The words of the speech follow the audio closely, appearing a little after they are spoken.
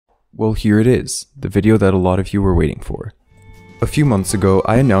Well, here it is, the video that a lot of you were waiting for. A few months ago,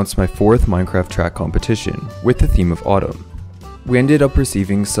 I announced my 4th Minecraft track competition, with the theme of autumn. We ended up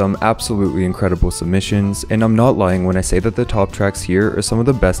receiving some absolutely incredible submissions, and I'm not lying when I say that the top tracks here are some of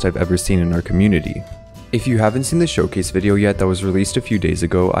the best I've ever seen in our community. If you haven't seen the showcase video yet that was released a few days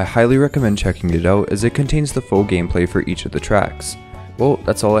ago, I highly recommend checking it out as it contains the full gameplay for each of the tracks. Well,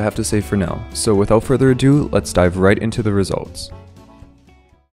 that's all I have to say for now, so without further ado, let's dive right into the results.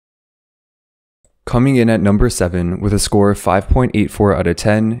 Coming in at number 7 with a score of 5.84 out of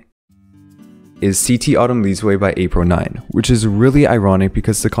 10 is CT Autumn Leaves Away by April 9, which is really ironic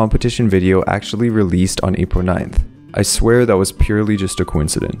because the competition video actually released on April 9th. I swear that was purely just a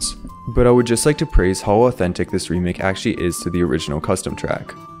coincidence. But I would just like to praise how authentic this remake actually is to the original custom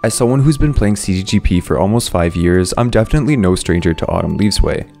track. As someone who's been playing CDGP for almost 5 years, I'm definitely no stranger to Autumn Leaves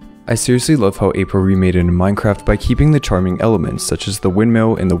Away. I seriously love how April remade it in Minecraft by keeping the charming elements such as the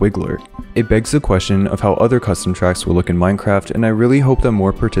windmill and the wiggler. It begs the question of how other custom tracks will look in Minecraft, and I really hope that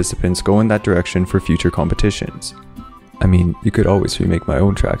more participants go in that direction for future competitions. I mean, you could always remake my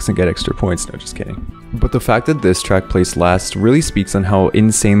own tracks and get extra points, no just kidding. But the fact that this track placed last really speaks on how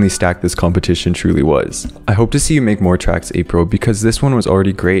insanely stacked this competition truly was. I hope to see you make more tracks, April, because this one was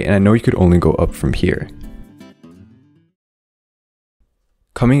already great and I know you could only go up from here.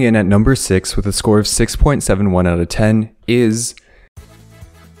 Coming in at number 6 with a score of 6.71 out of 10 is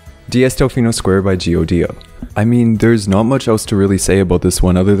DS Delfino Square by Geo. I mean, there's not much else to really say about this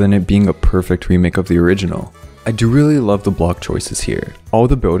one other than it being a perfect remake of the original. I do really love the block choices here. All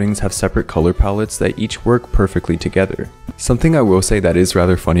the buildings have separate color palettes that each work perfectly together. Something I will say that is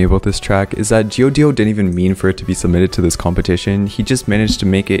rather funny about this track is that Geo didn't even mean for it to be submitted to this competition, he just managed to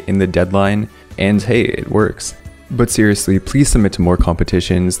make it in the deadline, and hey, it works. But seriously, please submit to more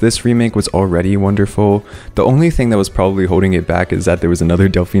competitions. This remake was already wonderful. The only thing that was probably holding it back is that there was another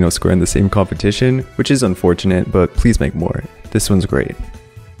Delfino Square in the same competition, which is unfortunate, but please make more. This one's great.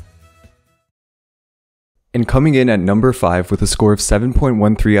 And coming in at number 5 with a score of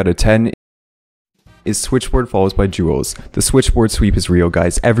 7.13 out of 10 is Switchboard Falls by Jewels. The switchboard sweep is real,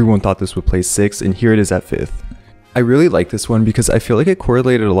 guys. Everyone thought this would place 6th, and here it is at 5th. I really like this one because I feel like it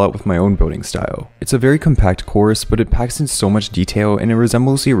correlated a lot with my own building style. It's a very compact course, but it packs in so much detail and it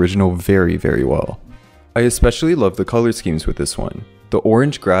resembles the original very well. I especially love the color schemes with this one. The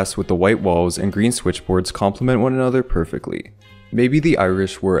orange grass with the white walls and green switchboards complement one another perfectly. Maybe the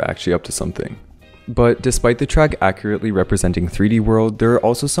Irish were actually up to something. But despite the track accurately representing 3D world, there are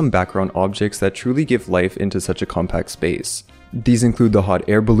also some background objects that truly give life into such a compact space. These include the hot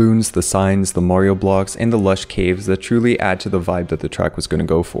air balloons, the signs, the Mario blocks, and the lush caves that truly add to the vibe that the track was going to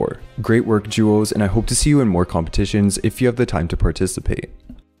go for. Great work, Jewels, and I hope to see you in more competitions if you have the time to participate.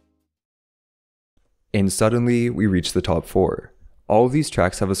 And suddenly, we reach the top 4. All of these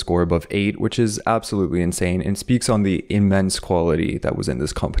tracks have a score above 8, which is absolutely insane and speaks on the immense quality that was in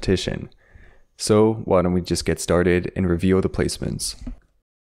this competition. So why don't we just get started and reveal the placements.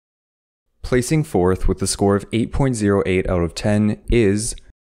 Placing 4th with a score of 8.08 out of 10 is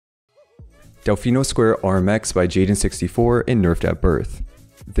Delfino Square RMX by Jaden64 and Nerfed at Birth.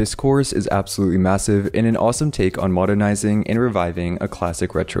 This course is absolutely massive and an awesome take on modernizing and reviving a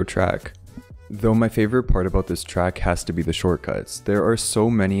classic retro track. Though my favorite part about this track has to be the shortcuts. There are so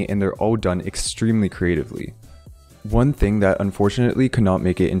many and they're all done extremely creatively. One thing that unfortunately could not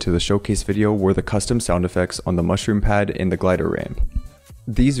make it into the showcase video were the custom sound effects on the mushroom pad and the glider ramp.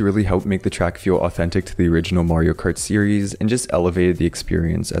 These really helped make the track feel authentic to the original Mario Kart series and just elevated the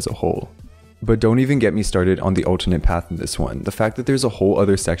experience as a whole. But don't even get me started on the alternate path in this one. The fact that there's a whole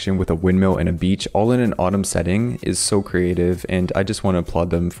other section with a windmill and a beach all in an autumn setting is so creative, and I just want to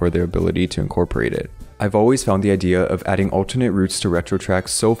applaud them for their ability to incorporate it. I've always found the idea of adding alternate routes to retro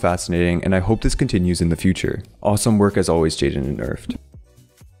tracks so fascinating, and I hope this continues in the future. Awesome work as always, Jaden and Nerfed.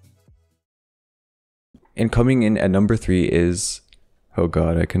 And coming in at number 3 is, oh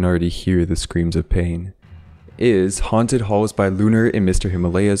god, I can already hear the screams of pain, is Haunted Halls by Lunar and Mr.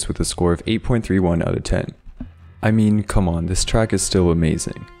 Himalayas with a score of 8.31 out of 10. I mean, come on, this track is still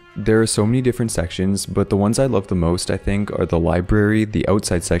amazing. There are so many different sections, but the ones I love the most I think are the library, the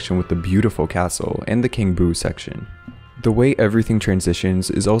outside section with the beautiful castle, and the King Boo section. The way everything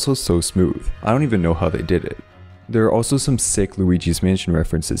transitions is also so smooth, I don't even know how they did it. There are also some sick Luigi's Mansion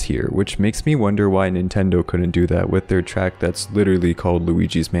references here, which makes me wonder why Nintendo couldn't do that with their track that's literally called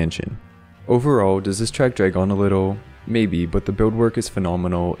Luigi's Mansion. Overall, does this track drag on a little? Maybe, but the build work is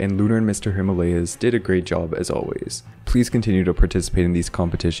phenomenal and Lunar and Mr. Himalayas did a great job as always. Please continue to participate in these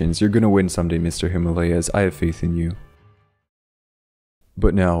competitions, you're gonna win someday, Mr. Himalayas, I have faith in you.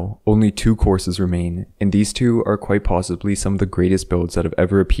 But now, only 2 courses remain, and these 2 are quite possibly some of the greatest builds that have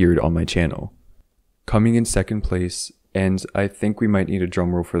ever appeared on my channel. Coming in second place, and I think we might need a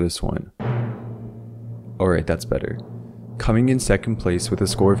drumroll for this one. Alright, that's better. Coming in second place with a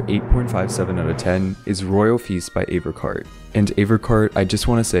score of 8.57 out of 10 is Royal Feast by Avercart. And Avercart, I just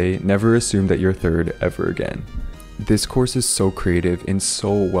want to say, never assume that you're third ever again. This course is so creative and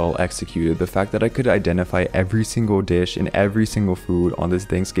so well executed. The fact that I could identify every single dish and every single food on this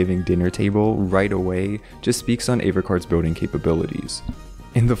Thanksgiving dinner table right away just speaks on Avercart's building capabilities.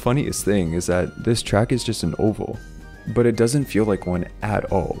 And the funniest thing is that this track is just an oval, but it doesn't feel like one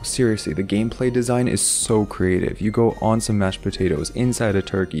at all. Seriously, the gameplay design is so creative. You go on some mashed potatoes, inside a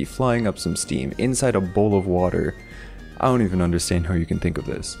turkey, flying up some steam, inside a bowl of water. I don't even understand how you can think of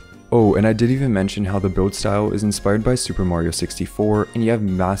this. Oh, and I did even mention how the build style is inspired by Super Mario 64, and you have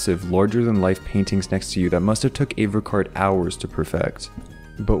massive, larger-than-life paintings next to you that must have took Avercart hours to perfect.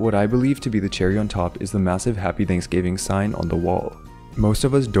 But what I believe to be the cherry on top is the massive Happy Thanksgiving sign on the wall. Most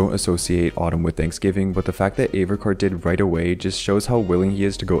of us don't associate autumn with Thanksgiving, but the fact that Avercart did right away just shows how willing he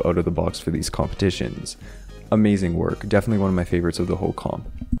is to go out of the box for these competitions. Amazing work, definitely one of my favorites of the whole comp.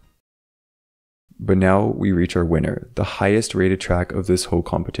 But now we reach our winner, the highest rated track of this whole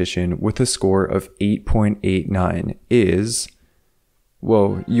competition with a score of 8.89 is...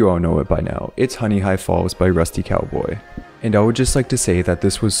 well, you all know it by now, it's Honey Hive Falls by Rusty Cowboy. And I would just like to say that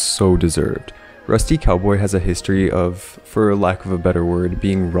this was so deserved. Rusty Cowboy has a history of, for lack of a better word,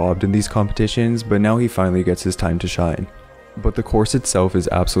 being robbed in these competitions, but now he finally gets his time to shine. But the course itself is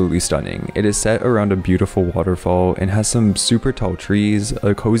absolutely stunning. It is set around a beautiful waterfall and has some super tall trees,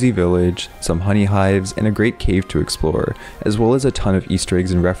 a cozy village, some honey hives, and a great cave to explore, as well as a ton of Easter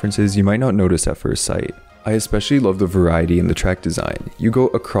eggs and references you might not notice at first sight. I especially love the variety in the track design. You go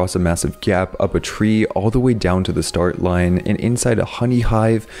across a massive gap, up a tree, all the way down to the start line, and inside a honey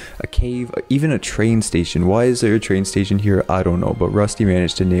hive, a cave, even a train station. Why is there a train station here? I don't know, but Rusty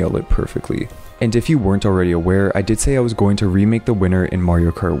managed to nail it perfectly. And if you weren't already aware, I did say I was going to remake the winner in Mario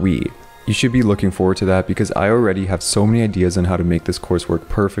Kart Wii. You should be looking forward to that because I already have so many ideas on how to make this course work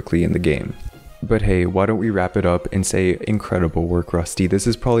perfectly in the game. But hey, why don't we wrap it up and say incredible work, Rusty. This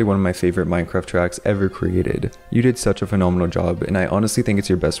is probably one of my favorite Minecraft tracks ever created. You did such a phenomenal job, and I honestly think it's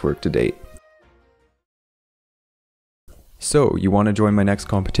your best work to date. So, you want to join my next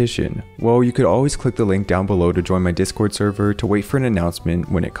competition? Well, you could always click the link down below to join my Discord server to wait for an announcement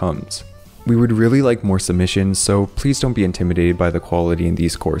when it comes. We would really like more submissions, so please don't be intimidated by the quality in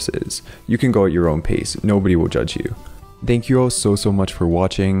these courses. You can go at your own pace, nobody will judge you. Thank you all so much for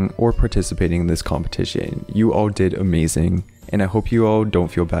watching or participating in this competition. You all did amazing, and I hope you all don't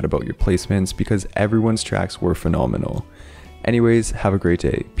feel bad about your placements because everyone's tracks were phenomenal. Anyways, have a great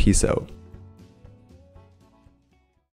day. Peace out.